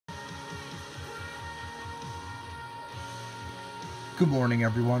Good morning,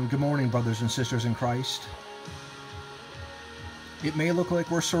 everyone. Good morning, brothers and sisters in Christ. It may look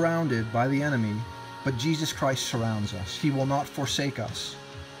like we're surrounded by the enemy, but Jesus Christ surrounds us. He will not forsake us.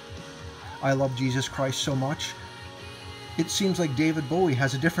 I love Jesus Christ so much. It seems like David Bowie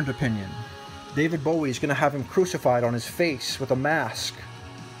has a different opinion. David Bowie is going to have him crucified on his face with a mask.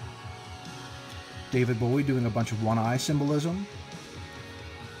 David Bowie doing a bunch of one-eye symbolism.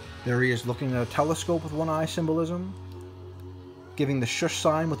 There he is looking at a telescope with one-eye symbolism. Giving the shush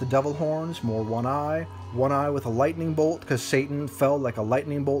sign with the devil horns, more one eye with a lightning bolt because Satan fell like a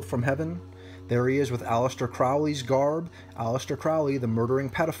lightning bolt from heaven. There he is with Aleister Crowley's garb. Aleister Crowley, the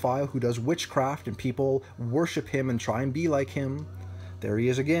murdering pedophile who does witchcraft and people worship him and try and be like him. There he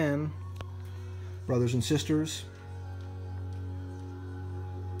is again. Brothers and sisters,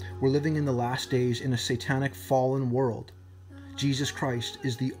 we're living in the last days in a satanic fallen world. Jesus Christ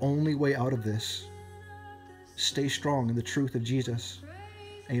is the only way out of this. Stay strong in the truth of Jesus.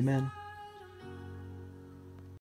 Amen.